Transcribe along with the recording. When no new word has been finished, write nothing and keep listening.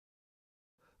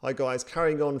Hi guys,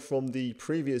 carrying on from the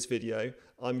previous video,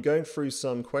 I'm going through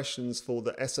some questions for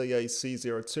the SAA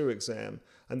C02 exam,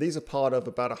 and these are part of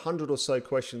about 100 or so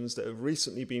questions that have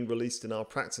recently been released in our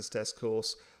practice test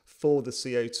course for the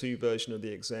CO2 version of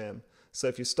the exam. So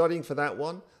if you're studying for that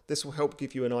one, this will help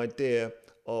give you an idea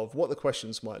of what the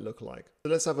questions might look like. So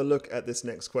let's have a look at this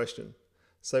next question.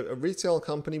 So a retail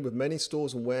company with many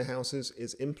stores and warehouses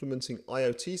is implementing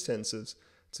IoT sensors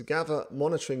to gather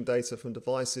monitoring data from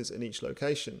devices in each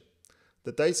location.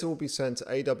 The data will be sent to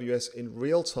AWS in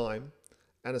real time,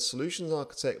 and a solutions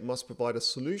architect must provide a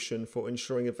solution for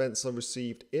ensuring events are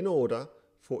received in order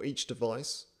for each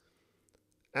device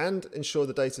and ensure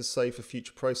the data is safe for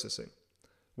future processing.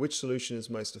 Which solution is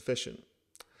most efficient?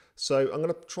 So I'm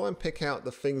going to try and pick out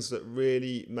the things that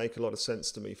really make a lot of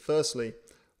sense to me. Firstly,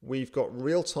 we've got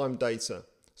real-time data.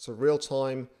 So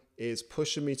real-time is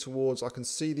pushing me towards, I can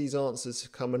see these answers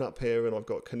coming up here, and I've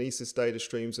got Kinesis data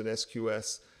streams and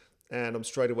SQS, and I'm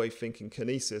straight away thinking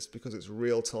Kinesis because it's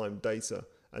real-time data,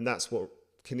 and that's what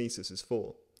Kinesis is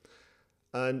for.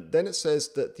 And then it says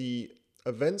that the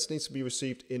events need to be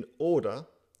received in order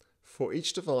for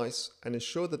each device and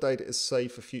ensure the data is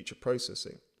safe for future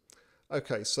processing.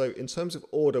 Okay, so in terms of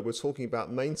order, we're talking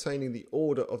about maintaining the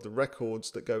order of the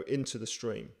records that go into the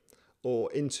stream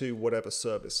or into whatever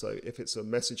service, so if it's a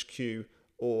message queue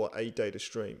or a data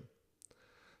stream.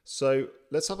 So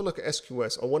let's have a look at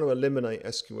SQS. I want to eliminate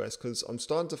SQS because I'm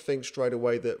starting to think straight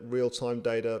away that real-time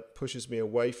data pushes me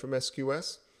away from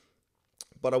SQS,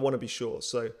 but I want to be sure.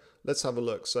 So let's have a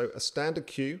look. So a standard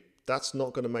queue, that's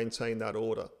not going to maintain that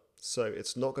order. So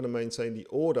it's not going to maintain the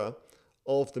order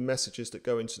of the messages that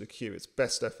go into the queue. It's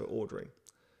best effort ordering.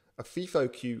 A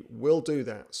FIFO queue will do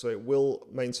that, so it will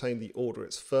maintain the order.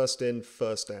 It's first in,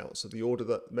 first out. So the order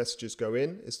that messages go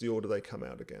in is the order they come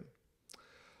out again.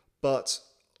 But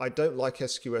I don't like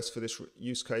SQS for this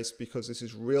use case because this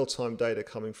is real-time data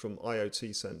coming from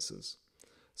IoT sensors.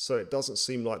 So it doesn't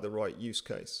seem like the right use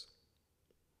case.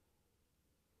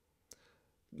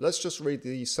 Let's just read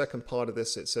the second part of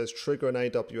this. It says trigger an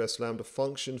AWS Lambda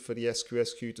function for the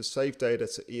SQS queue to save data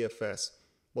to EFS.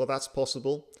 Well, that's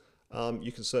possible.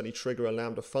 You can certainly trigger a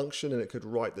Lambda function and it could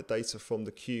write the data from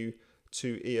the queue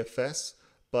to EFS,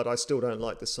 but I still don't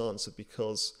like this answer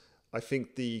because I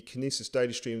think the Kinesis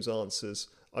data streams answers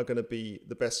are going to be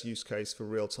the best use case for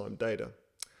real-time data.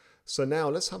 So now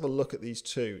let's have a look at these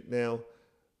two. Now,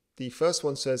 the first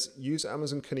one says use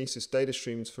Amazon Kinesis data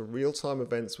streams for real-time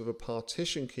events with a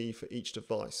partition key for each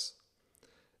device.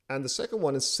 And the second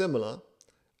one is similar.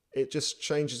 It just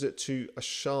changes it to a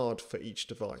shard for each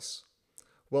device.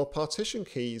 Well, partition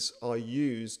keys are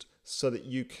used so that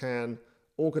you can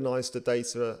organize the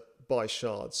data by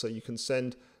shard. So you can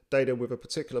send data with a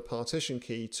particular partition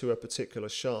key to a particular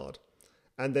shard.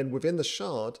 And then within the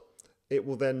shard, it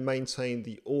will then maintain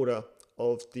the order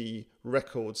of the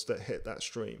records that hit that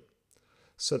stream.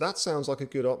 So that sounds like a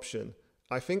good option.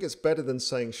 I think it's better than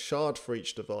saying shard for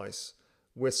each device.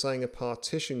 We're saying a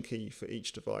partition key for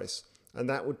each device. And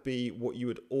that would be what you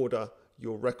would order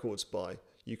your records by.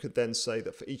 You could then say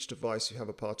that for each device you have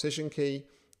a partition key.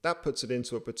 That puts it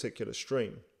into a particular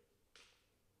stream.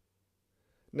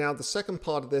 Now the second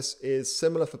part of this is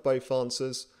similar for both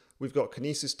answers. We've got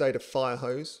Kinesis data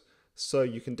firehose. So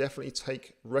you can definitely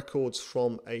take records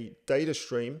from a data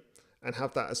stream and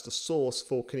have that as the source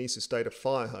for Kinesis data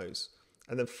firehose.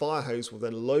 And then firehose will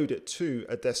then load it to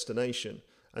a destination.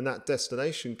 And that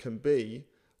destination can be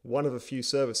one of a few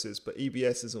services, but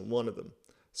EBS isn't one of them.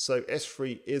 So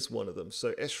S3 is one of them.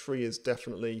 So S3 is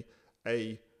definitely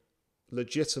a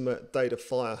legitimate data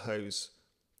firehose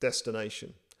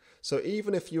destination. So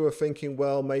even if you were thinking,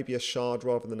 well, maybe a shard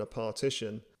rather than a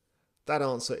partition, that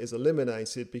answer is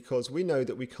eliminated because we know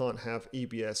that we can't have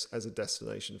EBS as a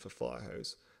destination for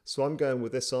firehose. So I'm going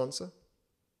with this answer.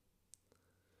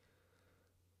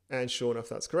 And sure enough,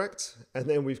 that's correct. And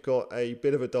then we've got a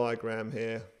bit of a diagram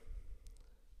here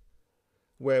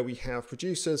where we have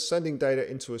producers sending data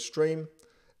into a stream,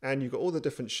 and you've got all the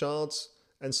different shards.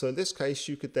 And so in this case,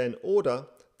 you could then order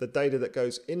the data that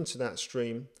goes into that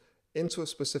stream into a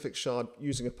specific shard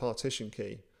using a partition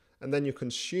key. And then your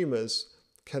consumers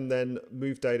can then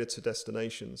move data to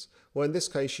destinations. Well, in this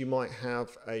case, you might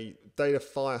have a data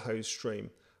firehose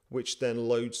stream, which then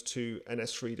loads to an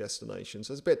S3 destination.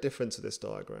 So it's a bit different to this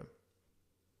diagram.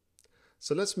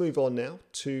 So let's move on now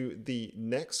to the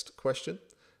next question.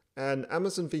 And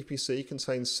Amazon VPC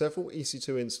contains several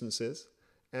EC2 instances,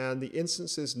 and the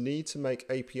instances need to make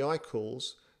API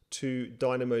calls to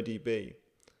DynamoDB.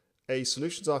 A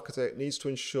solutions architect needs to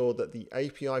ensure that the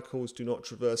API calls do not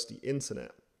traverse the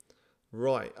internet.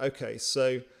 Right, okay,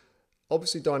 so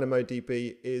Obviously,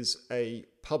 DynamoDB is a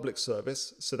public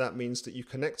service, so that means that you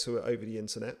connect to it over the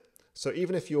internet. So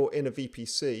even if you're in a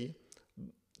VPC,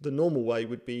 the normal way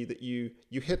would be that you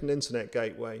hit an internet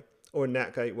gateway or a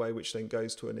NAT gateway, which then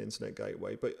goes to an internet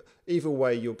gateway. But either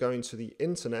way, you're going to the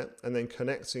internet and then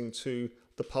connecting to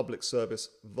the public service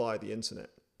via the internet.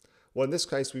 Well, in this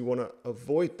case, we want to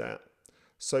avoid that.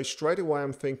 So straight away,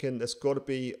 I'm thinking there's got to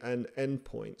be an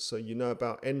endpoint. So you know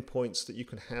about endpoints that you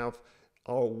can have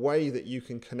are a way that you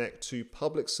can connect to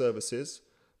public services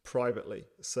privately.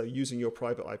 So using your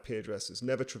private IP addresses,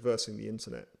 never traversing the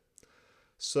internet.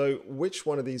 So which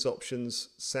one of these options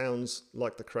sounds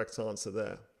like the correct answer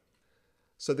there?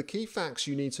 So the key facts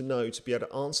you need to know to be able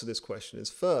to answer this question is,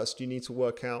 first, you need to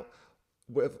work out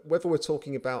whether we're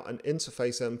talking about an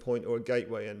interface endpoint or a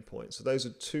gateway endpoint. So those are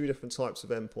two different types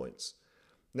of endpoints.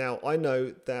 Now, I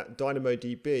know that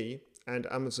DynamoDB and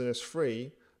Amazon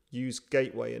S3 use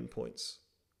gateway endpoints.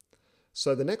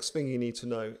 So the next thing you need to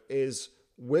know is,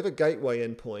 with a gateway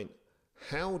endpoint,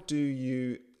 how do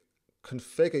you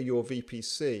configure your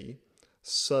VPC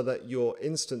so that your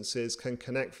instances can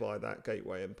connect via that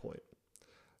gateway endpoint?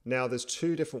 Now, there's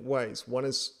two different ways. One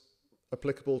is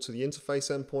applicable to the interface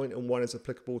endpoint and one is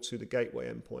applicable to the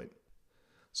gateway endpoint.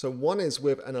 So one is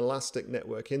with an elastic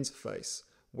network interface,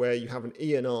 where you have an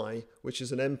ENI, which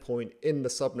is an endpoint in the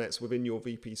subnets within your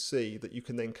VPC that you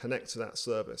can then connect to that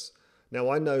service. Now,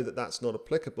 I know that that's not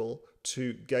applicable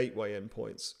to gateway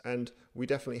endpoints, and we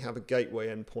definitely have a gateway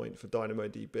endpoint for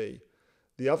DynamoDB.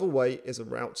 The other way is a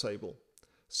route table.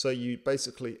 So you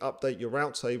basically update your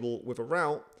route table with a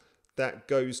route that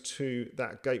goes to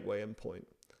that gateway endpoint,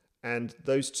 and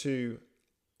those two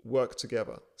work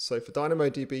together. So for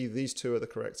DynamoDB, these two are the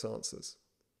correct answers.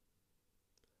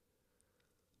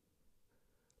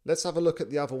 Let's have a look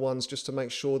at the other ones just to make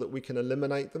sure that we can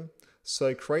eliminate them.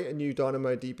 So create a new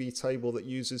DynamoDB table that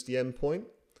uses the endpoint.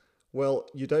 Well,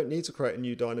 you don't need to create a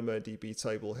new DynamoDB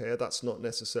table here. That's not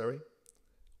necessary.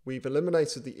 We've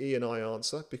eliminated the ENI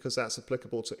answer because that's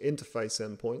applicable to interface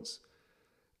endpoints.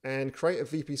 And create a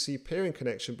VPC peering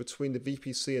connection between the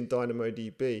VPC and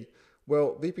DynamoDB.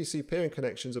 Well, VPC peering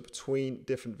connections are between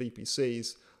different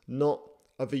VPCs, not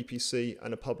a VPC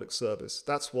and a public service.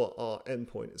 That's what our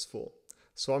endpoint is for.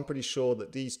 So I'm pretty sure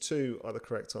that these two are the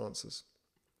correct answers.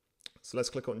 So let's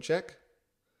click on check.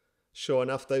 Sure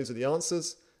enough, those are the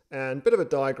answers. And a bit of a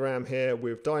diagram here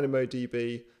with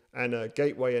DynamoDB and a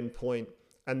gateway endpoint,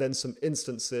 and then some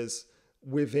instances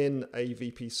within a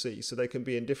VPC. So they can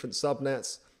be in different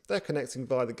subnets. They're connecting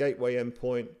via the gateway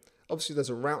endpoint. Obviously, there's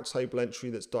a route table entry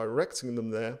that's directing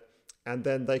them there, and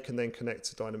then they can then connect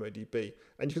to DynamoDB.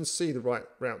 And you can see the right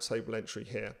route table entry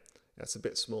here. That's a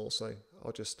bit small, so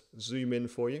I'll just zoom in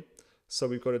for you. So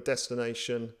we've got a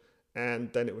destination,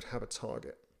 and then it would have a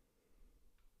target.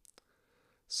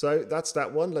 So that's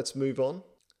that one. Let's move on.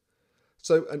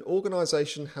 So an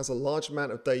organization has a large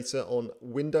amount of data on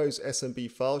Windows SMB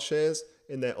file shares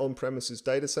in their on-premises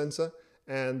data center,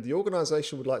 and the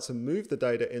organization would like to move the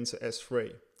data into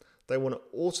S3. They want to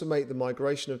automate the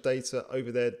migration of data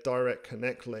over their Direct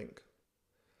Connect link.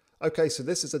 Okay, so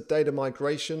this is a data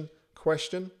migration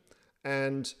question,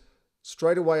 and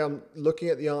straight away I'm looking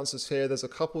at the answers here. There's a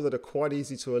couple that are quite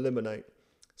easy to eliminate.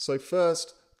 So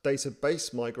first,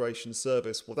 database migration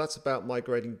service. Well, that's about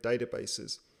migrating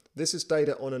databases. This is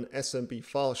data on an SMB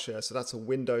file share, so that's a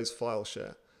Windows file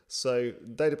share. So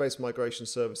database migration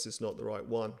service is not the right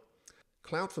one.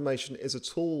 CloudFormation is a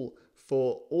tool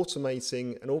for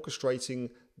automating and orchestrating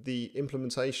the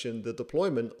implementation, the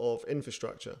deployment of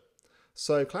infrastructure.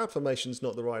 So CloudFormation is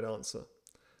not the right answer.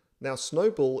 Now,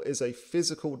 Snowball is a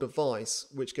physical device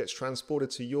which gets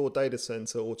transported to your data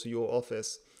center or to your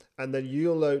office, and then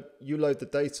you load the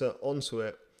data onto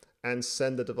it and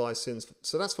send the device in.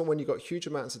 So that's for when you've got huge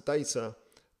amounts of data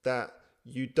that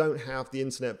you don't have the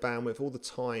internet bandwidth all the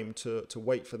time to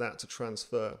wait for that to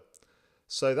transfer.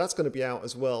 So that's going to be out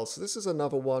as well. So this is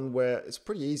another one where it's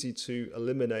pretty easy to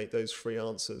eliminate those three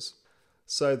answers.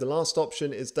 So the last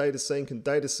option is DataSync, and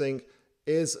DataSync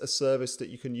is a service that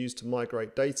you can use to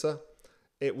migrate data.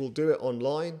 It will do it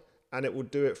online, and it will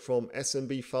do it from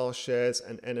SMB file shares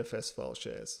and NFS file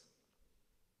shares.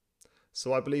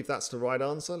 So I believe that's the right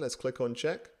answer. Let's click on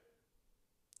check.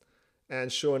 And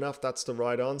sure enough, that's the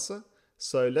right answer.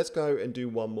 So let's go and do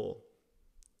one more.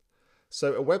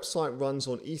 So a website runs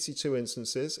on EC2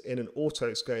 instances in an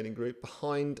auto-scaling group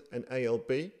behind an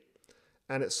ALB,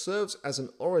 and it serves as an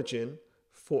origin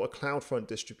for a CloudFront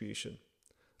distribution.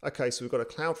 Okay, so we've got a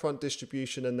CloudFront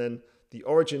distribution, and then the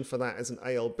origin for that is an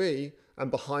ALB,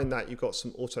 and behind that you've got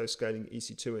some auto-scaling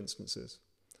EC2 instances.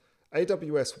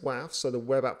 AWS WAF, so the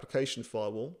Web Application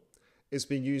Firewall, is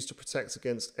being used to protect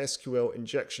against SQL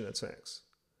injection attacks.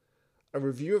 A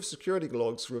review of security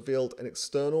logs revealed an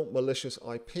external malicious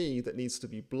IP that needs to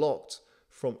be blocked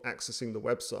from accessing the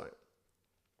website.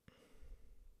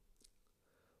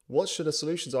 What should a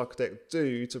solutions architect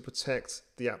do to protect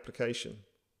the application?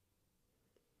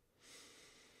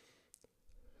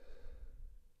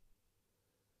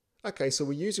 Okay, so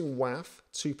we're using WAF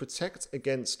to protect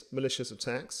against malicious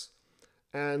attacks,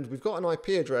 and we've got an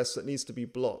IP address that needs to be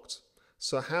blocked.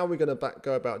 So how are we going to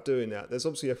go about doing that? There's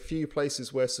obviously a few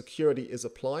places where security is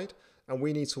applied, and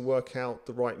we need to work out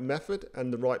the right method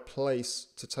and the right place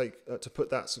to put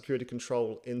that security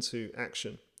control into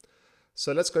action.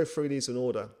 So let's go through these in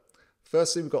order.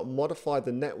 Firstly, we've got modify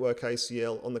the network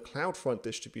ACL on the CloudFront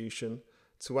distribution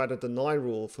to add a deny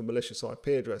rule for malicious IP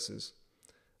addresses.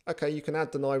 Okay, you can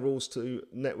add deny rules to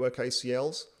network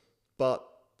ACLs, but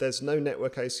there's no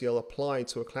network ACL applied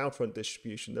to a CloudFront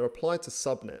distribution. They're applied to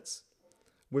subnets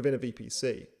within a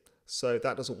VPC, so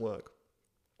that doesn't work.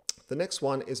 The next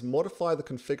one is modify the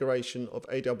configuration of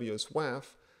AWS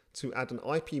WAF to add an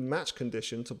IP match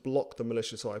condition to block the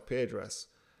malicious IP address.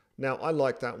 Now, I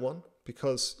like that one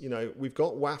because, we've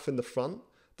got WAF in the front.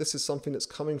 This is something that's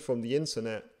coming from the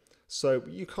internet, so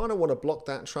you kind of want to block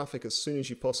that traffic as soon as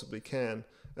you possibly can,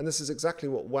 and this is exactly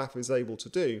what WAF is able to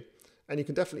do, and you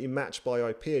can definitely match by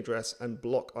IP address and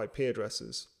block IP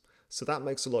addresses, so that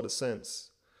makes a lot of sense.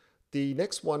 The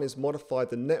next one is modify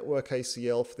the network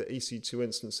ACL for the EC2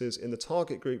 instances in the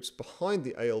target groups behind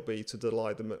the ALB to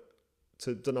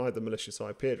deny the malicious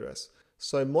IP address.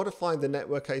 So modifying the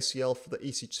network ACL for the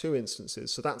EC2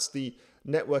 instances, so that's the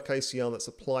network ACL that's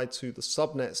applied to the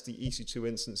subnets the EC2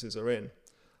 instances are in.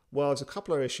 Well, there's a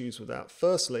couple of issues with that.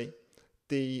 Firstly,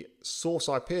 the source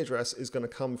IP address is going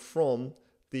to come from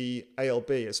the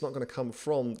ALB. It's not going to come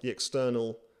from the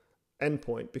external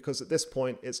endpoint because at this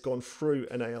point it's gone through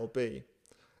an ALB.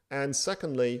 And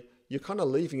secondly, you're kind of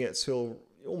leaving it till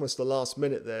almost the last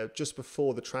minute there, just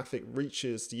before the traffic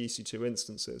reaches the EC2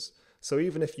 instances. So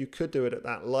even if you could do it at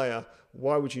that layer,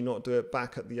 why would you not do it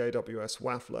back at the AWS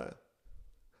WAF layer?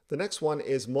 The next one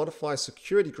is modify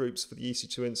security groups for the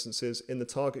EC2 instances in the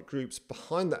target groups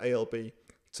behind the ALB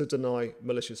to deny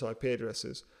malicious IP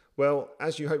addresses. Well,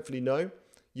 as you hopefully know,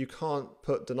 you can't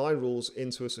put deny rules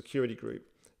into a security group.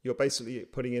 You're basically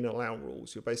putting in allow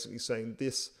rules. You're basically saying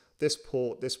this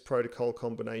port, this protocol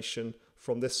combination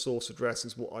from this source address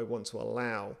is what I want to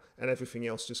allow, and everything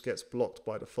else just gets blocked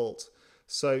by default.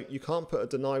 So you can't put a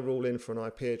deny rule in for an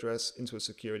IP address into a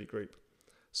security group.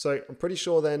 So I'm pretty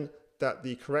sure then that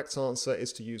the correct answer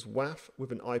is to use WAF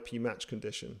with an IP match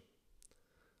condition.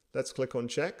 Let's click on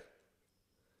check.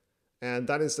 And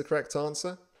that is the correct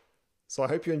answer. So I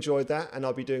hope you enjoyed that, and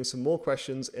I'll be doing some more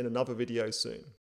questions in another video soon.